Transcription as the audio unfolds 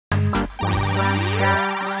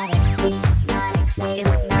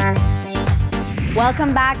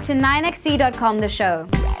Welcome back to 9xe.com, the show.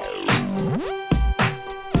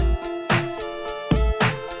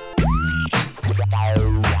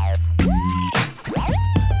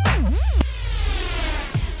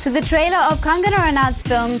 So the trailer of Kangana Ranaut's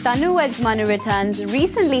film Tanu Weds Manu returns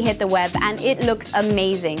recently hit the web and it looks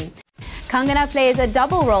amazing. Kangana plays a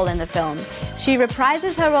double role in the film. She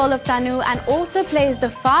reprises her role of Tanu and also plays the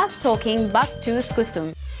fast-talking buck-toothed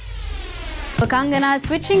Kusum. For Kangana,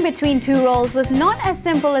 switching between two roles was not as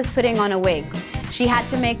simple as putting on a wig. She had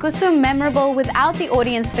to make Kusum memorable without the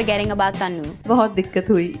audience forgetting about Tanu. बहुत दिक्कत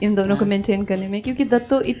हुई इन दोनों को maintain करने में क्योंकि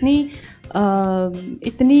दत्तो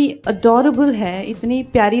इतनी adorable है, इतनी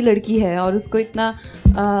प्यारी लड़की है और उसको इतना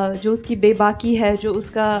जो उसकी बेबाकी है, जो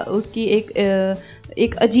उसकी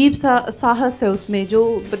एक अजीब सा साहस है उसमें,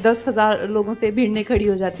 जो 10,000 लोगों से भिड़ने खड़ी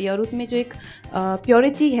हो जाती है और उसमें जो एक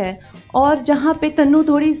प्योरिटी है, और जहाँ पे तन्नू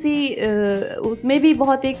थोड़ी सी उसमें भी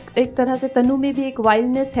बहुत एक तरह से तन्नू में भी एक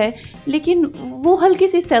वाइल्डनेस है, लेकिन वो हल्की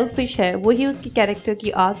सी सेल्फिश है, वही उसकी कैरेक्टर की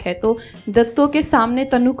आर्क है। तो दत्तो के सामने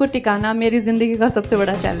तन्नू को टिकाना मेरी ज़िंदगी का सबसे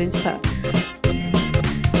बड़ा चैलेंज था।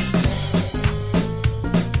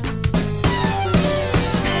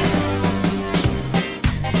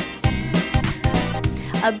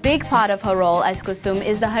 A big part of her role as Kusum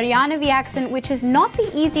is the Haryanavi accent, which is not the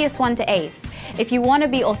easiest one to ace. If you want to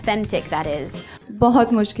be authentic, that is.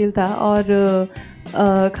 बहुत मुश्किल था और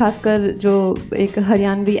ख़ासकर जो एक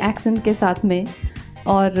हरियाणवी एक्सेंट के साथ में,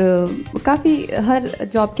 और काफ़ी हर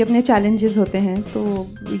जॉब के अपने चैलेंजेस होते हैं, तो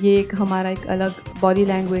ये एक हमारा एक अलग बॉडी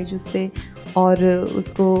लैंग्वेज उससे और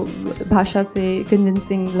उसको भाषा से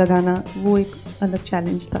कन्विंसिंग लगाना, वो एक अलग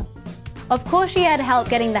चैलेंज था। Of course, she had help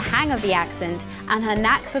getting the hang of the accent, and her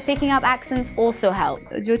knack for picking up accents also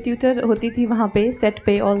helped. जो ट्यूटर होती थी वहाँ पे सेट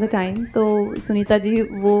पे ऑल द टाइम, तो सुनीता जी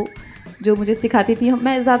वो जो मुझे सिखाती थी,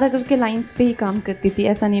 मैं ज़्यादा करके लाइंस पे ही काम करती थी,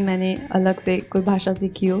 ऐसा नहीं मैंने अलग से कोई भाषा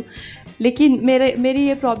सीखी हो। लेकिन मेरी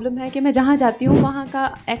ये प्रॉब्लम है कि मैं जहाँ जाती हूँ वहाँ का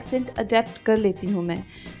एक्सेंट अडेप्ट कर लेती हूँ मैं,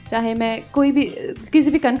 चाहे मैं कोई भी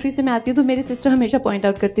किसी भी कंट्री से मैं आती हूँ तो मेरी सिस्टर हमेशा पॉइंट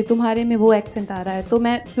आउट करती है तुम्हारे में वो एक्सेंट आ रहा है, तो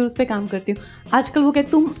मैं फिर उस पर काम करती हूँ। आजकल वो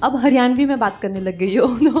कहते तुम अब हरियाणवी में बात करने लग गई हो,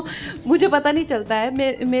 तो मुझे पता नहीं चलता है,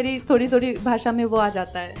 मेरी थोड़ी थोड़ी भाषा में वो आ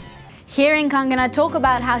जाता है। Hearing Kangana talk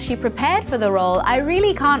about how she prepared for the role, I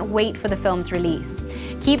really can't wait for the film's release.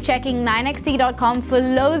 Keep checking 9xe.com for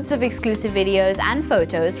loads of exclusive videos and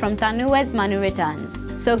photos from Tanu Weds Manu returns.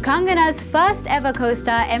 So Kangana's first ever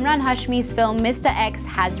co-star Imran Hashmi's film Mr. X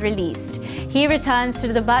has released. He returns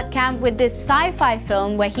to the butt camp with this sci-fi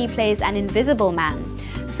film where he plays an invisible man.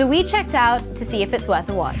 So we checked out to see if it's worth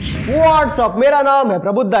a watch. What's up? मेरा नाम है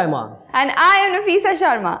प्रबुद्धायमान And I am Nafisa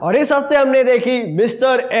Sharma. और इस हफ्ते हमने देखी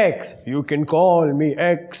mister x. You can call me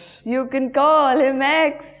X. You can call him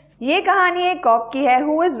X. ये कहानी एक कॉप की है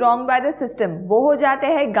who is wronged by the system. वो हो जाते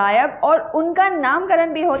हैं गायब और उनका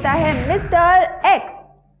नामकरण भी होता है mister x.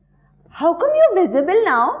 How come you're visible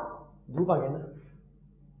now? धूप आ गया ना।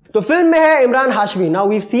 तो फिल्म में है Imran Hashmi. Now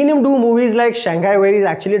we've seen him do movies like Shanghai where he's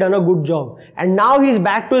actually done a good job, and now he's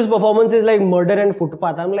back to his performances like Murder and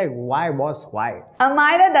Footpath. I'm like, why boss, why?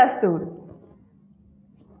 Amira Dastoor.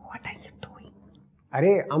 What are you doing?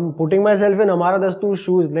 Arey, I'm putting myself in Amira Dastoor's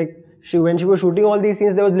shoes. Like when she was shooting all these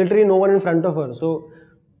scenes, there was literally no one in front of her. So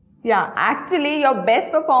yeah, actually your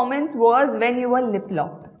best performance was when you were lip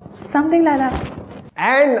locked. Something like that.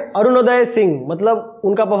 And Arunoday Singh, मतलब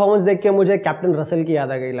उनका performance देख के मुझे captain Russell की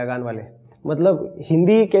याद आ गई, लगान वाले। मतलब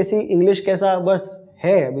हिंदी कैसी, इंग्लिश कैसा, बस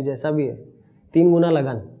है अभी जैसा भी है, 3 गुना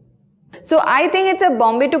लगान। So I think it's a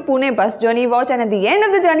Bombay to Pune bus journey watch, and at the end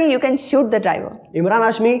of the journey you can shoot the driver. Imran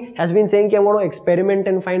Hashmi has been saying कि I want to experiment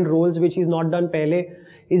and find roles which he's not done पहले,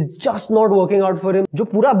 is just not working out for him. जो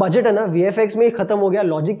पूरा budget है ना VFX में ही खत्म हो गया,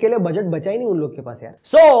 लॉजिक के लिए बजट बचा ही नहीं उन लोग के पास यार।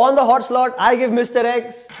 So on the hot slot I give Mr.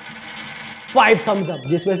 X 5 thumbs up,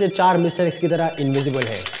 जिसमें से 4 Mr. X की तरह इनविजिबल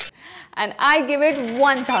है। And I give it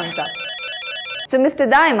 1 thumbs up. So Mr.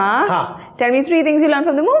 Daima, हाँ, tell me 3 things you learned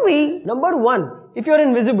from the movie. Number 1, if you're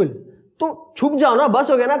invisible, तो छुप जाओ ना, बस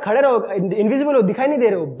हो गया ना, खड़े रहो, इनविजिबल हो, दिखाई नहीं दे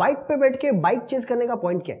रहे हो, बाइक पे बैठ के बाइक चेस करने का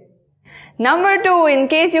पॉइंट क्या है? Number 2, in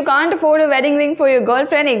case you can't afford a wedding ring for your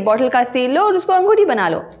girlfriend, एक बॉटल का स्टील लो और उसको अंगूठी बना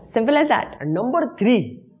लो, simple as that. And number 3,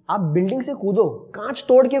 आप बिल्डिंग से कूदो, कांच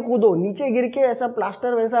तोड़ के कूदो, नीचे गिर के ऐसा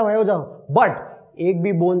प्लास्टर वैसा हो जाओ, बट एक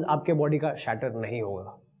भी बोन आपके बॉडी का शैटर नहीं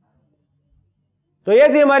होगा। तो ये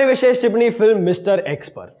थी हमारी विशेष टिप्पणी फिल्म मिस्टर एक्स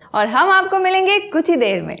पर, और हम आपको मिलेंगे कुछ ही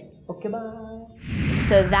देर में। Okay bye.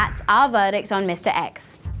 So that's our verdict on Mr.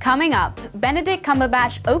 X. Coming up, Benedict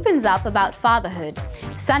Cumberbatch opens up about fatherhood.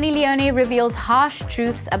 Sunny Leone reveals harsh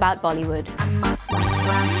truths about Bollywood.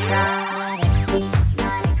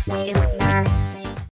 say it, man, say